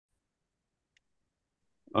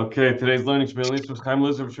Okay, today's learning should be at least with Chaim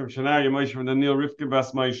Lizer from Shana, Yemaish from Daniel Rivka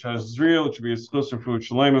Bas Maish Hazriel. It should be a exclusive for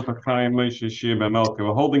Shalem with Chaim Maish Shia Bemelka.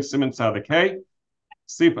 We're holding Siman Tzadik. Hey,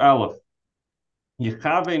 Sif Aleph.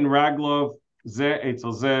 Yechavein Raglov Ze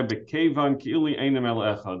Etzel Ze Bekevan Kiili Einem El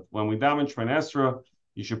Echad. When we daven Shemon Esra,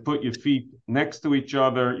 you should put your feet next to each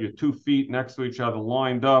other, your 2 feet next to each other,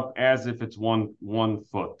 lined up as if it's one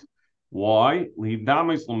foot. Why?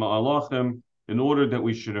 Lidamis L'Malachim, in order that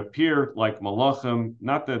we should appear like malachim.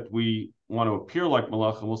 Not that we want to appear like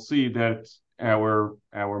malachim. We'll see that our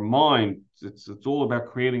mind, it's all about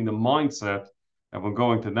creating the mindset that we're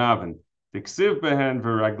going to daven. The ksiv behen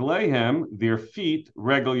v'ragleihem, their feet,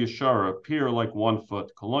 regel yeshara, appear like 1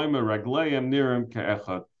 foot. Koloima ragleihem nirim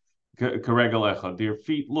ke'echad, keregel echad. Their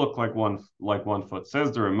feet look like one foot.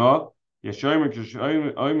 Says the Ramah, when you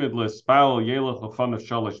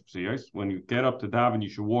get up to daven, you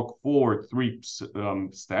should walk forward 3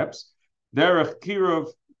 steps. Derech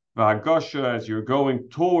kirov v'hagasha, as you're going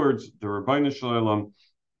towards the Rebbeinu Shalom,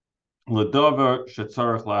 l'davar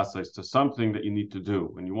shetzarech lasos, to something that you need to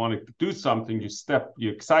do. When you want to do something,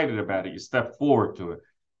 you're excited about it, you step forward to it.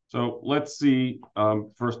 So let's see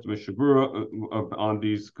first Mishabura on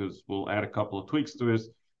these, because we'll add a couple of tweaks to this.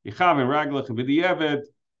 Yichav and raglach v'di'eved.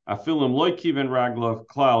 Afilim loikiven raglav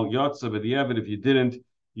klal yotza b'di'evet. If you didn't,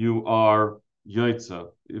 you are yotza.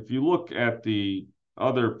 If you look at the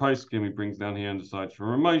other paiskim he brings down here on the side from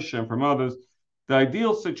Ramesh and from others, the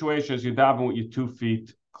ideal situation is you daven with your 2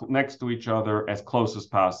 feet next to each other as close as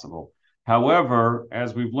possible. However,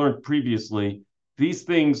 as we've learned previously, these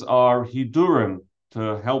things are hidurim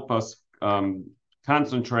to help us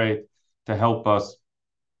concentrate, to help us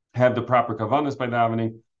have the proper kavanas by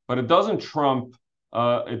davening, but it doesn't trump,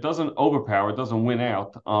 it doesn't overpower, it doesn't win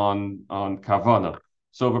out on kavana.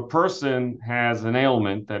 So if a person has an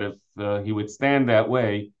ailment that if he would stand that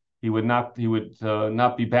way, he would not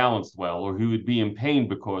be balanced well, or he would be in pain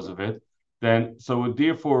because of it. Then so it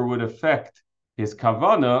therefore would affect his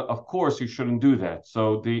kavana. Of course, you shouldn't do that.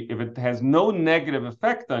 So if it has no negative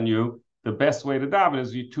effect on you, the best way to daven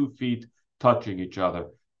is your 2 feet touching each other.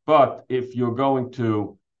 But if you're going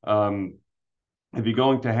to have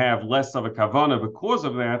less of a kavana because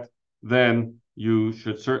of that, then you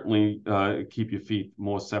should certainly keep your feet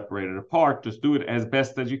more separated apart. Just do it as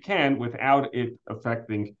best as you can without it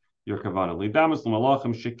affecting your kavana.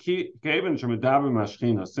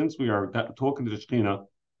 Since we are talking to the Shechina,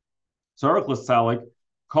 so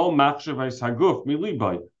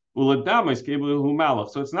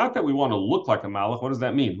it's not that we want to look like a malach. What does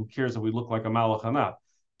that mean? Who cares if we look like a malach or not?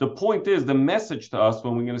 The point is, the message to us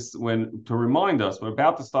to remind us we're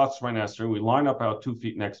about to start Shemon Esrei, we line up our 2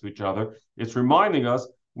 feet next to each other. It's reminding us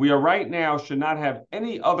we are right now should not have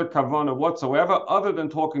any other kavana whatsoever other than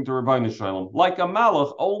talking to Rebbeinu Shalom. Like a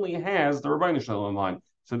malach only has the Rebbeinu Shalom in mind.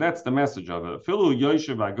 So that's the message of it. Filu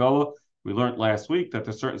Yoshev Agala. We learned last week that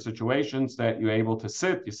there's certain situations that you're able to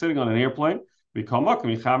sit. You're sitting on an airplane. We call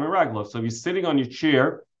makom yicham raglav. So if you're sitting on your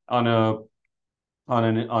chair on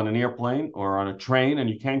an airplane or on a train and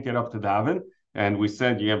you can't get up to daven, and we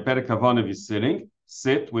said you have better kavanah if you're sitting,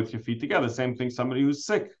 sit with your feet together. Same thing, somebody who's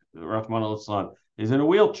sick, Rahman al-Islam, is in a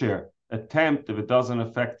wheelchair. Attempt, if it doesn't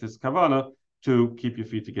affect his kavanah, to keep your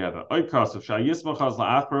feet together.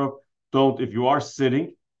 Don't, if you are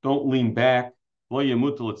sitting, don't lean back.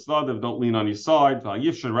 Don't lean on your side.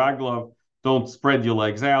 Don't spread your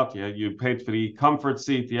legs out. You paid for the comfort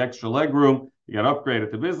seat, the extra leg room. You got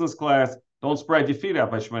upgraded to business class. Don't spread your feet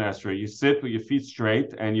out by Shemon Esrei. You sit with your feet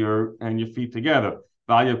straight and your feet together.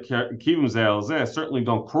 Certainly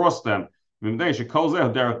don't cross them. That's a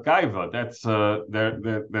derech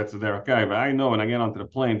gaiva. I know when I get onto the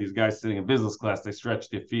plane, these guys sitting in business class, they stretch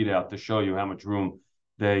their feet out to show you how much room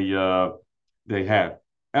they have.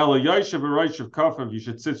 You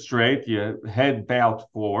should sit straight, your head bowed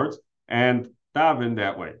forwards, and daven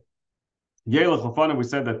that way. We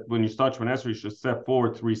said that when you start Shemon Esrei, you should step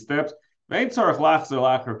forward 3 steps. So he says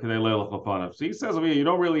over here, you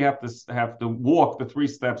don't really have to walk the 3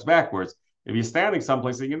 steps backwards. If you're standing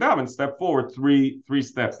someplace, you can daven, step forward three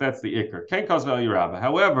steps. That's the ikr.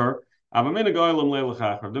 However,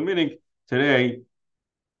 the meaning today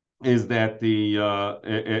is that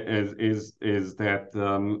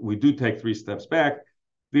we do take 3 steps back.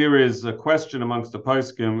 There is a question amongst the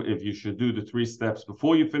poskim if you should do the 3 steps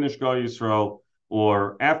before you finish Gal Yisrael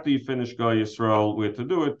or after you finish Gal Yisrael, where to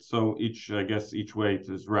do it. So each way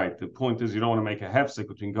is right. The point is you don't want to make a hefsek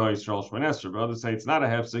between Gal Yisrael and Shemon Esrei. But others say it's not a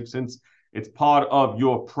hefsek since it's part of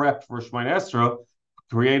your prep for Shemon Esrei,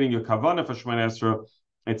 creating your kavanah for Shemon Esrei.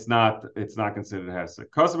 It's not considered a hefsek.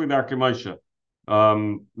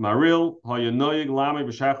 Maril Hayanoyig Lami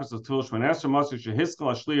B'Shachos Atul Shmanesra Masir Shehiskel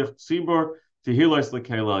Ashliach Tzibur Tehilos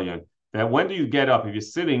Lekeilayan. That when do you get up? If you're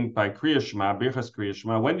sitting by Kriya Shema, Birchas Kriya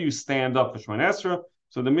Shema, when do you stand up for Shmanesra?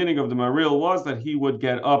 So the meaning of the Maril was that he would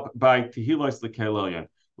get up by Tehilos Lekeilayan.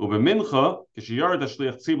 Ubemincha Kishiyard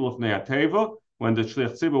Ashliach Tzibur Lefnei Ateva. When the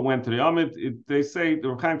Shliach Tzibur went to the Amid, they say the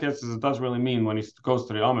Rechaim says it doesn't really mean when he goes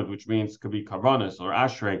to the Amid, which means it could be Kavanis or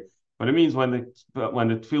Ashrei. But it means when the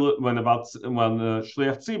shliach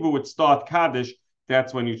tzibur would start kaddish,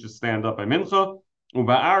 that's when you should stand up by mincha.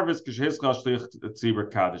 Uba'arvis k'shehizcha shliach tzibur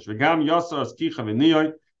kaddish. V'gam yasar as kicha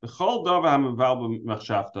v'niyoi v'chol davar ha'meval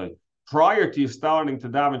b'machshavtoi. Prior to you starting to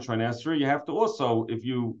daven Shemona Esrei, you have to also, if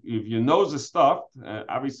your nose is stuffed,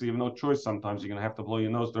 obviously you have no choice. Sometimes you're going to have to blow your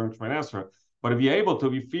nose during Shemona Esrei. But if you're able to,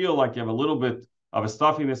 if you feel like you have a little bit of a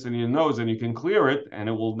stuffiness in your nose and you can clear it, and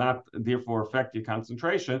it will not therefore affect your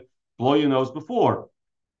concentration, blow your nose before.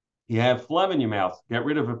 You have phlegm in your mouth, get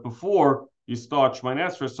rid of it before you start Shemona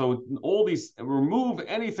Esrei. So all these, remove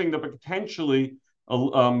anything that potentially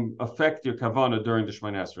affect your kavana during the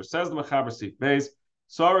Shemona Esrei. Says the Mechaber Sif Beis,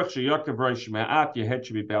 Sarach sheyakav reish me'at, your head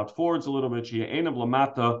should be bowed forwards a little bit, she'einav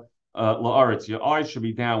lamata la'aretz, your eyes should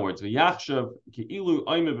be downwards. V'yachshav ki'ilu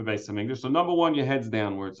oime b'beis hamikdash. So number one, your head's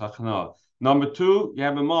downwards, hachna. Number two, you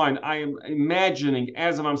have in mind, I am imagining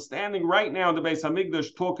as if I'm standing right now in the Beis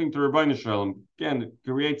Hamikdash talking to Rabbeinu Shalom. Again, it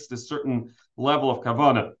creates this certain level of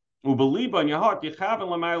kavana. Ubeliba in your heart, Yechaven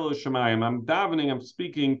l'maylo l'shamayim. I'm davening, I'm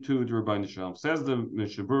speaking to the Rabbeinu Shalom. Says the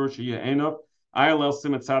Mishabur Shiyah Einov, ILL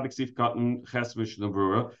Siman Tzadik Sif Katan Ches Mishnah.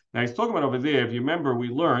 Now he's talking about over there, if you remember, we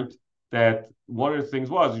learned that one of the things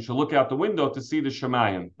was you should look out the window to see the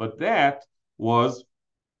Shemayim. But that was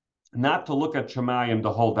not to look at Shemayim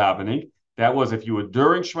the whole davening. That was if you were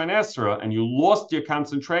during Shemona Esrei and you lost your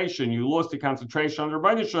concentration on the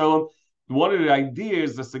Rabbeinu Shalom. One of the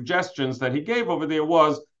ideas, the suggestions that he gave over there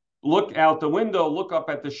was look out the window, look up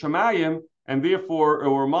at the Shemayim, and therefore it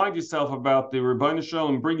will remind yourself about the Rabbeinu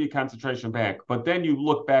Shalom and bring your concentration back. But then you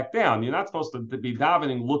look back down. You're not supposed to be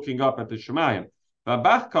davening looking up at the Shemayim. The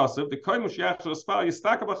Bach actually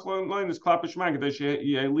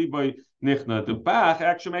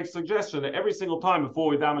makes a suggestion that every single time before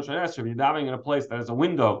we daven Shemona Esrei, if you're davening in a place that has a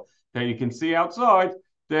window that you can see outside,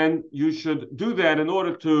 then you should do that in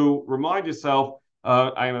order to remind yourself,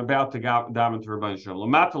 I am about to daven to Rabbeinu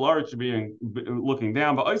Shalom. Lamata should be looking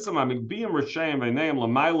down, but those who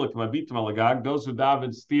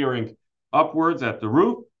daven steering upwards at the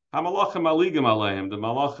roof, the malachim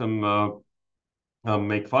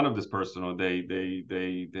make fun of this person, or they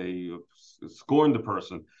scorn the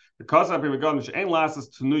person. Because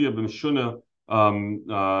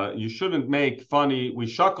you shouldn't make funny. We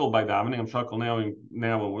shuckle by davening. I'm shuckle now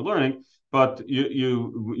when we're learning, but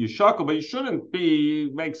you shuckle, but you shouldn't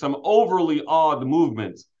make some overly odd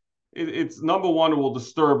movements. It's number one, it will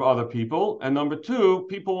disturb other people, and number two,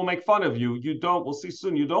 people will make fun of you. We'll see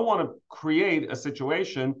soon. You don't want to create a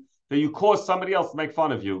situation that you cause somebody else to make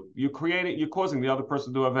fun of you. You're causing the other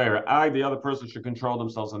person to do avera. The other person should control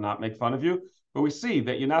themselves and not make fun of you. But we see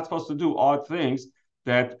that you're not supposed to do odd things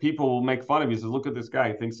that people will make fun of you. He says, look at this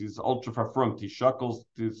guy. He thinks he's ultra verfrumpt. He shuckles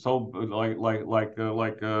so like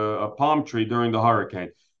a palm tree during the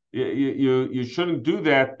hurricane. You shouldn't do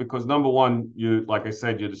that because number one, like I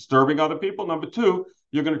said, you're disturbing other people. Number two,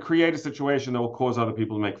 you're going to create a situation that will cause other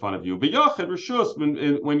people to make fun of you. But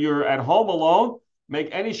when you're at home alone, make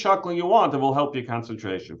any shuckling you want, it will help your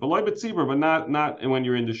concentration. But not when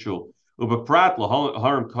you're in the shul. Raising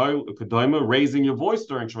your voice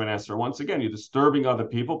during Shemona Esrei. Once again, you're disturbing other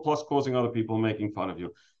people, plus causing other people making fun of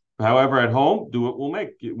you. However, at home, do what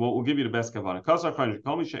will give you the best kavanah.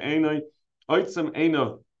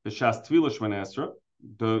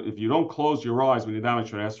 If you don't close your eyes when you're down in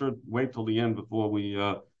Shemona Esrei, wait till the end before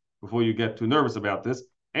you get too nervous about this.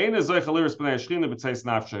 When at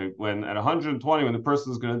 120, when the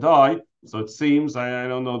person is going to die, so it seems, I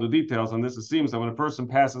don't know the details on this, it seems that when a person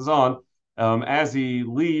passes on, as he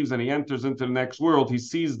leaves and he enters into the next world, he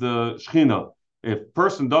sees the Shechina. If a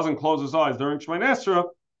person doesn't close his eyes during Shemona Esrei,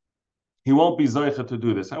 he won't be zeicha to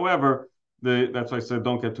do this. However, that's why I said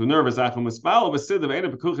don't get too nervous. You're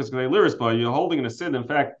holding in a sid. In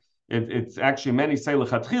fact, it's actually many say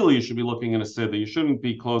lechatchila you should be looking in a sid. You shouldn't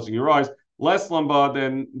be closing your eyes. Less lamba,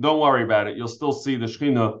 then don't worry about it. You'll still see the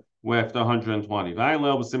Shechina after 120.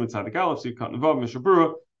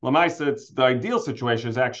 The ideal situation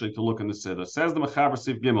is actually to look in the Siddur. Says the Mechaber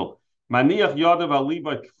Sif Gimel. The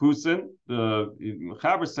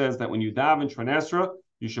Mechaber says that when you daven Shemona Esrei,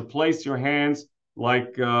 you should place your hands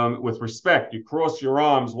like with respect. You cross your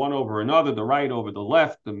arms one over another, the right over the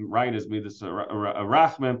left. The right is midas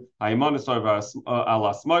rachmim. Haimanis over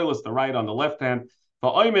ala smoilus, the right on the left hand.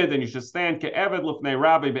 And you should stand ke'eved lufnei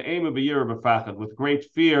rabbi be'emu be'yira b'fachad, with great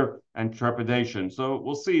fear and trepidation. So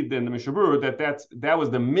we'll see in the Mishabur that was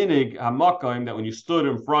the minig hamakim, that when you stood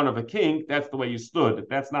in front of a king, that's the way you stood. If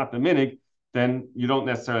that's not the minig, then you don't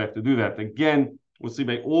necessarily have to do that. Again, we'll see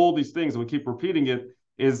by all these things, and we keep repeating it,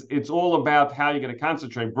 it's all about how you're going to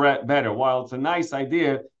concentrate better. While it's a nice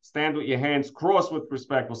idea, stand with your hands crossed with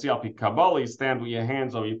respect. We'll see Al Pi Kabbalah, you stand with your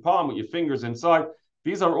hands over your palm, with your fingers inside.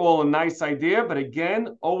 These are all a nice idea, but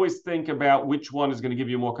again, always think about which one is going to give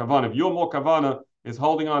you more kavanah. If your more kavanah is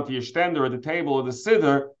holding on to your stender or the table or the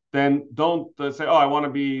siddur, then don't say, oh, I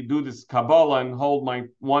want to do this Kabbalah and hold my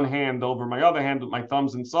one hand over my other hand with my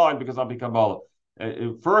thumbs inside because I'll be Kabbalah.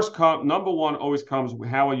 First, number one always comes,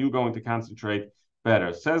 how are you going to concentrate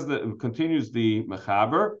better? Says that, continues the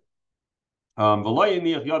Mechaber.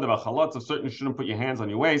 Certainly shouldn't put your hands on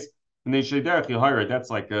your waist. And that's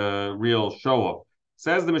like a real show off.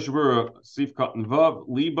 Says the Mishabura, Sif Katan Vav,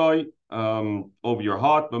 Libai, over your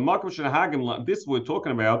heart. But this we're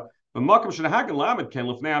talking about. But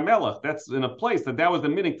that's in a place that was the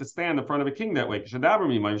meaning to stand in front of a king that way. When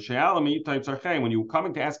you were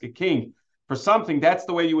coming to ask a king for something, that's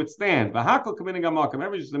the way you would stand.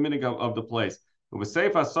 Every just the meaning of the place. You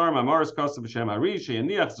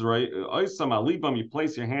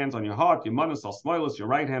place your hands on your heart, your manas al smoilus, your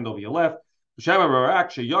right hand over your left. That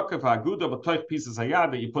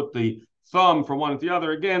you put the thumb from one to the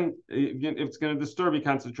other. Again, it's going to disturb your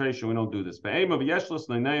concentration. We don't do this. There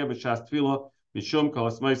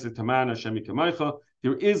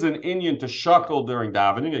is an Inyan to shuckle during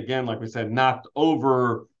davening. Again, like we said, not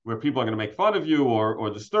over where people are going to make fun of you or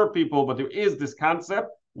disturb people, but there is this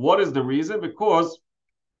concept. What is the reason? Because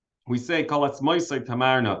we say kalatz moisei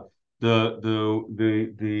tamarna.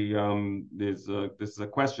 This is a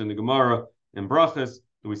question in the Gemara in Brachas.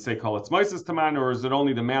 Do we say kalatz moisei tamarna, or is it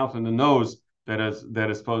only the mouth and the nose that is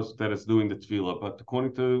doing the tefillah? But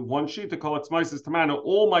according to one sheet, the kalatz moisei tamarna,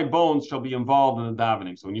 all my bones shall be involved in the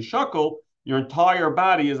davening. So when you shuckle, your entire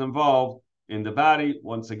body is involved in the body.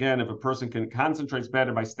 Once again, if a person can concentrate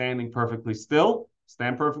better by standing perfectly still,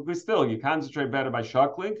 stand perfectly still. You concentrate better by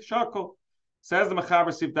shuckling, shuckle. Says the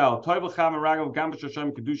Mechaber Sifdal,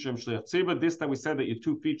 this that we said that your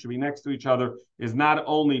 2 feet should be next to each other is not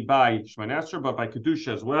only by Shemon Esrei, but by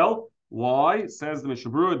Kedusha as well. Why? Says the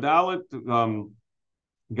Mishabura Dalit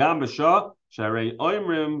Gam B'Shah Sharei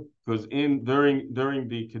Oimrim, because during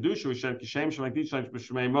the Kedusha we said Kishem Shemay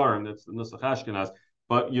B'Shemay Morim. That's the Nusach Ashkenaz.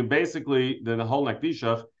 But you basically the whole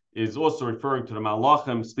Nakdishach is also referring to the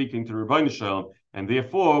Malachim speaking to the Rebbeinu Shalom, and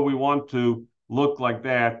therefore we want to look like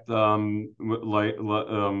that. You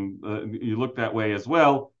look that way as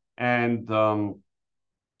well, and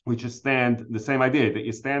we just stand the same idea that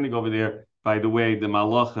you're standing over there by the way the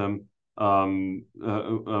Malachim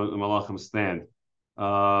stand.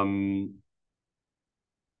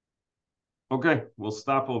 Okay, we'll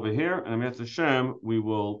stop over here, and Mitzvah Hashem, we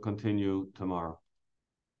will continue tomorrow.